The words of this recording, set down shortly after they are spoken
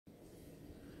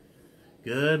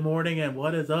Good morning and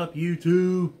what is up,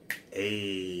 YouTube?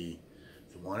 Hey,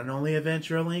 it's the one and only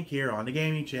Adventure Link here on the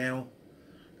gaming channel.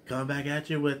 Coming back at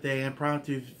you with a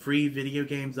impromptu free video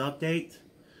games update.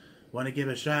 Want to give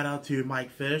a shout out to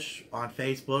Mike Fish on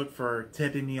Facebook for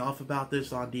tipping me off about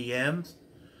this on DMs.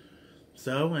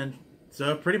 So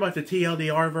pretty much the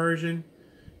TLDR version.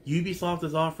 Ubisoft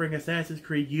is offering Assassin's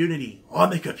Creed Unity on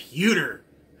the computer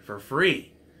for free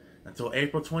until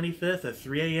April 25th at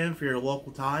 3 a.m. for your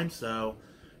local time. So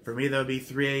for me, that would be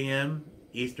 3 a.m.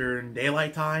 Eastern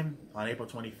Daylight Time on April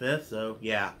 25th. So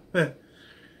yeah.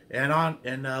 And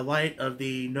in light of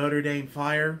the Notre Dame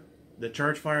fire, the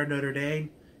church fire Notre Dame,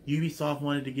 Ubisoft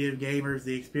wanted to give gamers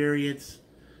the experience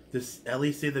to at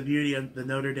least see the beauty of the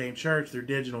Notre Dame church through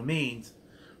digital means.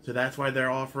 So that's why they're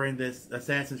offering this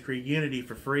Assassin's Creed Unity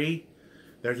for free.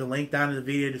 There's a link down in the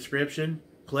video description.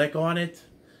 Click on it.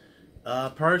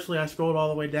 Personally, I scrolled all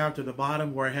the way down to the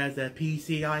bottom where it has that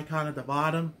PC icon at the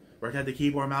bottom, where it had the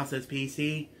keyboard mouse says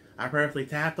PC. I personally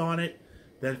tapped on it.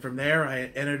 Then from there, I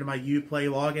entered my Uplay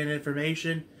login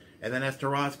information. And then as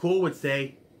Taraz Cool would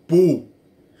say, boom!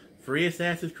 Free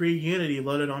Assassin's Creed Unity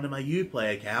loaded onto my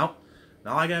Uplay account.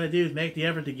 And all I gotta do is make the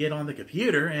effort to get on the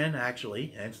computer and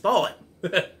actually install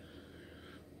it.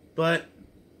 But,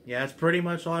 yeah, that's pretty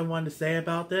much all I wanted to say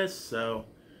about this. So,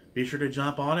 be sure to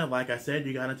jump on it. Like I said,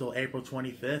 you got until April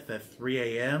 25th at 3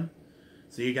 a.m.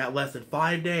 So you got less than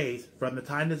 5 days from the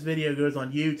time this video goes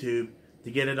on YouTube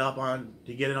to get it on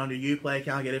your Uplay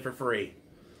account, get it for free.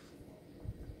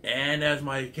 And as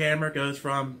my camera goes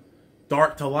from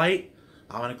dark to light,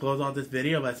 I want to close off this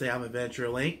video by saying I'm Adventure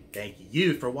Link. Thank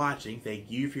you for watching. Thank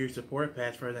you for your support,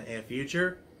 past, present, and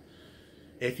future.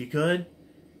 If you could,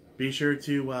 be sure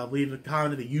to leave a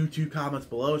comment in the YouTube comments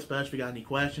below, especially if you got any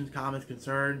questions, comments,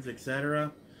 concerns,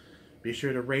 etc. Be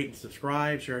sure to rate and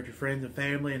subscribe. Share it with your friends and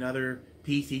family and other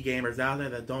PC gamers out there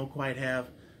that don't quite have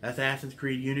Assassin's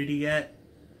Creed Unity yet.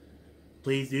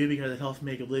 Please do, because it helps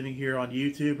make a living here on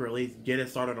YouTube, or at least get it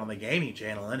started on the gaming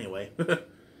channel anyway.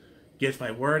 Gets my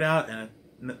word out, and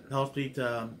it helps me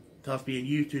and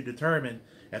YouTube determine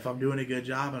if I'm doing a good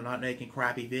job and not making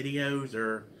crappy videos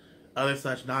or other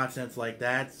such nonsense like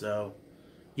that. So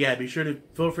yeah, be sure to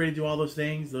feel free to do all those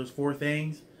things, those 4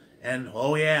 things. And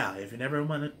oh yeah, if you never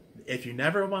want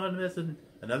to miss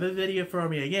another video from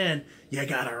me again, you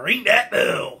gotta ring that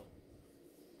bell.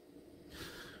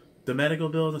 The medical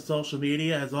bills and social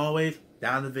media, as always,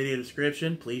 down in the video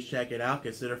description. Please check it out.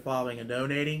 Consider following and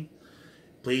donating.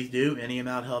 Please do. Any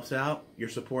amount helps out. Your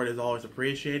support is always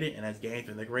appreciated. And as Games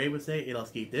from the Grave would say, it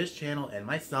helps keep this channel and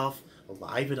myself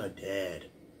alive and undead.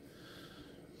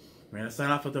 We're going to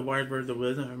sign off with the wise words of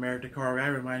wisdom from American Car Guy,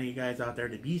 reminding you guys out there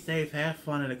to be safe, have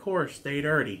fun, and of course, stay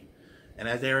dirty. And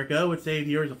as Eric O would say,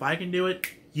 viewers, if I can do it,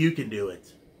 you can do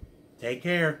it. Take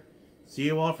care. See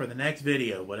you all for the next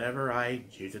video, whatever I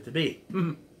choose it to be.